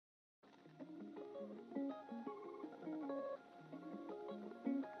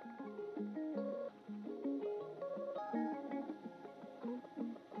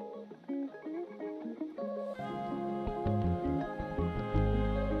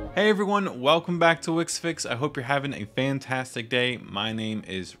Hey everyone, welcome back to Wix Fix. I hope you're having a fantastic day. My name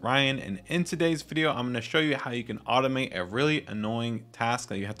is Ryan, and in today's video, I'm going to show you how you can automate a really annoying task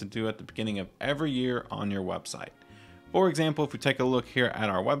that you have to do at the beginning of every year on your website. For example, if we take a look here at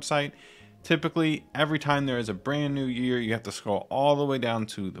our website, typically every time there is a brand new year, you have to scroll all the way down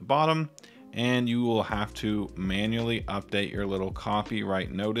to the bottom, and you will have to manually update your little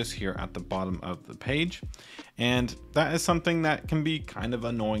copyright notice here at the bottom of the page. And that is something that can be kind of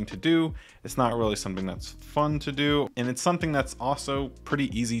annoying to do. It's not really something that's fun to do, and it's something that's also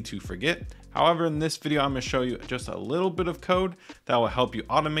pretty easy to forget. However, in this video, I'm going to show you just a little bit of code that will help you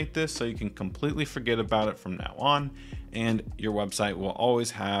automate this so you can completely forget about it from now on, and your website will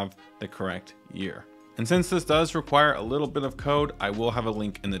always have the correct year. And since this does require a little bit of code, I will have a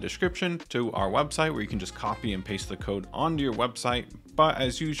link in the description to our website where you can just copy and paste the code onto your website. But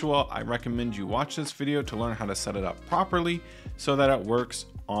as usual, I recommend you watch this video to learn how to set it up properly so that it works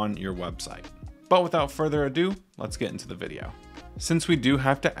on your website. But without further ado, let's get into the video. Since we do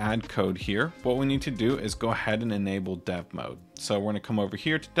have to add code here, what we need to do is go ahead and enable dev mode. So we're going to come over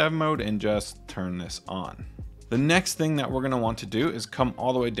here to dev mode and just turn this on. The next thing that we're going to want to do is come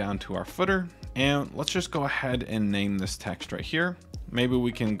all the way down to our footer, and let's just go ahead and name this text right here. Maybe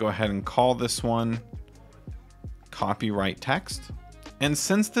we can go ahead and call this one copyright text. And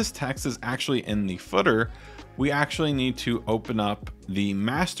since this text is actually in the footer, we actually need to open up the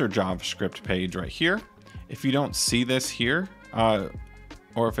master JavaScript page right here. If you don't see this here,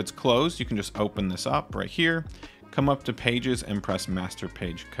 or if it's closed, you can just open this up right here, come up to pages and press master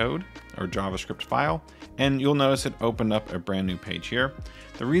page code or JavaScript file, and you'll notice it opened up a brand new page here.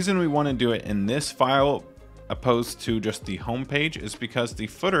 The reason we want to do it in this file opposed to just the home page is because the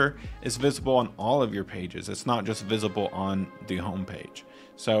footer is visible on all of your pages. It's not just visible on the home page.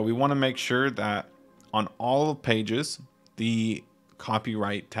 So we want to make sure that on all pages, the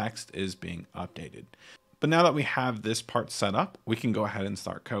copyright text is being updated. But now that we have this part set up, we can go ahead and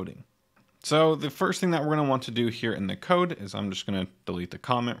start coding. So the first thing that we're going to want to do here in the code is I'm just going to delete the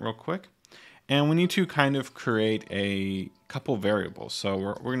comment real quick. And we need to kind of create a couple variables. So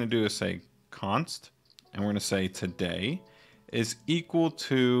what we're going to do is say const, and we're going to say today is equal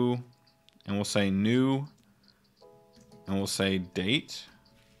to, and we'll say new, and we'll say date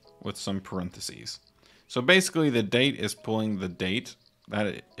with some parentheses. So basically the date is pulling the date that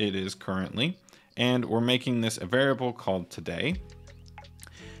it is currently, and we're making this a variable called today.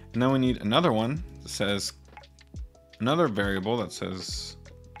 And then we need another one that says another variable that says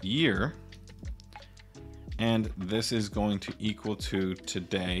year. And this is going to equal to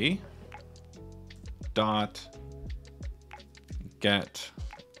today dot get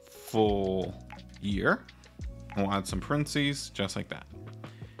full year. And we'll add some parentheses just like that.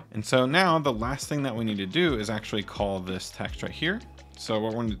 And so now the last thing that we need to do is actually call this text right here. So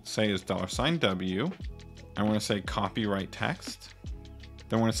what we're going to say is $W, and we're going to say copyright text.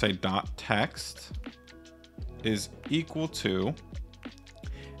 Then we're going to say dot text is equal to,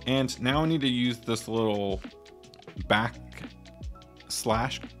 and now we need to use this little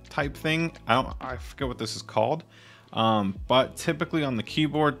backslash type thing. I forget what this is called, but typically on the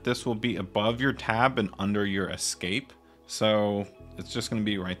keyboard, this will be above your tab and under your escape. So it's just going to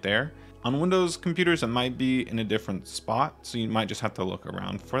be right there. On Windows computers, it might be in a different spot, so you might just have to look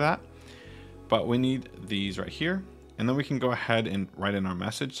around for that. But we need these right here. And then we can go ahead and write in our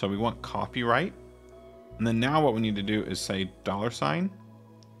message. So we want copyright. And then now what we need to do is say $.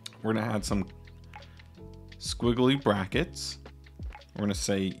 We're going to add some squiggly brackets. We're going to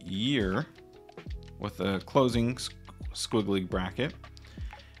say year with a closing squiggly bracket.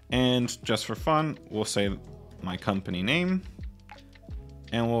 And just for fun, we'll say my company name.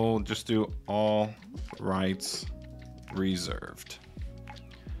 And we'll just do all rights reserved.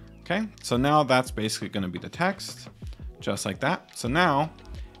 Okay, so now that's basically going to be the text. Just like that. So now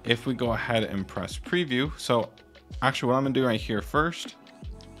if we go ahead and press preview, so actually what I'm gonna do right here first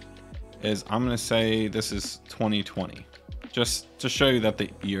is I'm gonna say this is 2020, just to show you that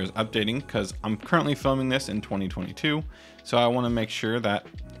the year is updating, because I'm currently filming this in 2022. So I want to make sure that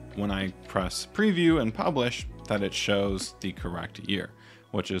when I press preview and publish that it shows the correct year,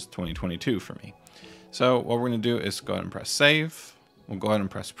 which is 2022 for me. So what we're gonna do is go ahead and press save. We'll go ahead and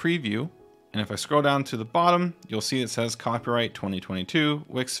press preview. And if I scroll down to the bottom, you'll see it says copyright 2022,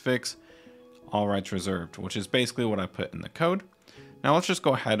 Wix Fix, all rights reserved, which is basically what I put in the code. Now let's just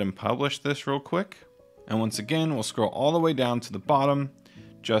go ahead and publish this real quick. And once again, we'll scroll all the way down to the bottom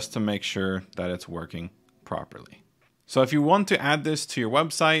just to make sure that it's working properly. So if you want to add this to your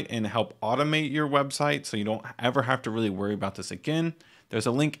website and help automate your website so you don't ever have to really worry about this again, there's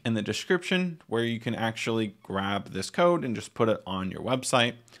a link in the description where you can actually grab this code and just put it on your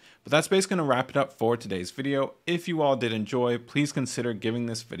website. But that's basically going to wrap it up for today's video. If you all did enjoy, please consider giving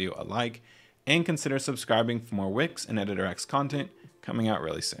this video a like and consider subscribing for more Wix and EditorX content coming out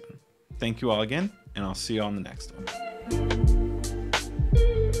really soon. Thank you all again, and I'll see you on the next one.